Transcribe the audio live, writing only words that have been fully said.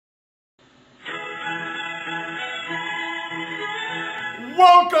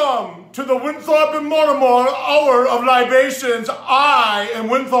Welcome to the Winthorpe and Mortimer Hour of Libations. I am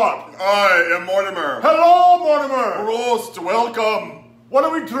Winthorpe. I am Mortimer. Hello, Mortimer. Prost, welcome. What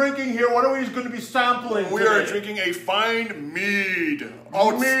are we drinking here? What are we going to be sampling We today? are drinking a fine mead.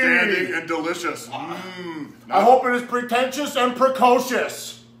 Outstanding and delicious. I hope it is pretentious and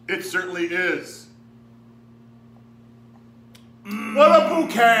precocious. It certainly is. What a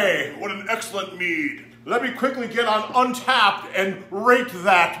bouquet. What an excellent mead. Let me quickly get on Untapped and rate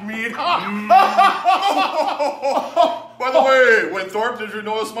that mead. By the way, Winthorpe, did you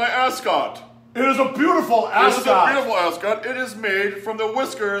notice my ascot? It is a beautiful ascot. This is a beautiful ascot. It is made from the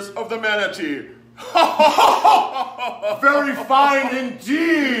whiskers of the manatee. Very fine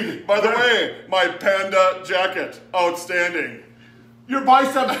indeed. By the way, my panda jacket. Outstanding. Your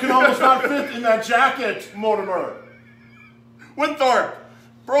biceps can almost not fit in that jacket, Mortimer. Winthorpe,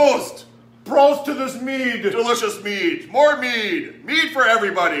 prost. Prost to this mead. Delicious mead. More mead. Mead for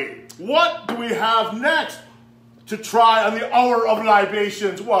everybody. What do we have next to try on the Hour of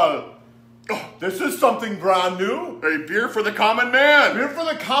Libations? Well, this is something brand new. A beer for the common man. Beer for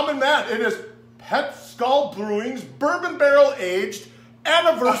the common man. It is PetSkull Brewing's Bourbon Barrel Aged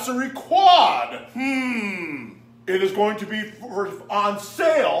Anniversary Quad. It is going to be on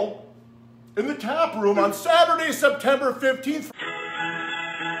sale in the tap room on Saturday, September 15th.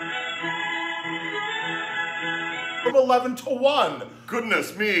 From 11 to 1.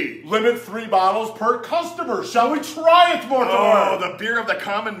 Goodness me. Limit 3 bottles per customer. Shall we try it, Mortimer? Oh, the beer of the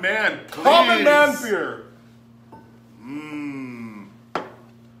common man, please. Common man beer.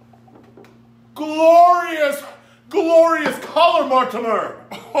 Glorious, glorious color, Mortimer.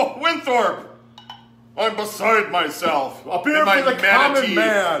 Oh, Winthorpe. I'm beside myself. A beer for the common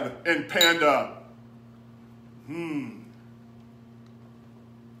man. And panda.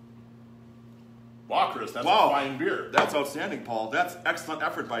 Wow, Chris, that's a fine beer. That's outstanding, Paul. That's excellent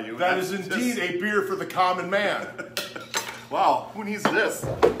effort by you. That is indeed a beer for the common man. Wow, who needs this?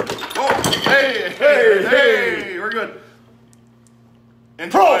 Oh, hey, we're good.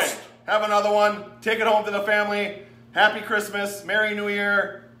 Enjoy. Prost! Have another one. Take it home to the family. Happy Christmas. Merry New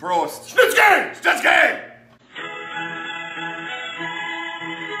Year. Prost. Snitz game! Snitz game!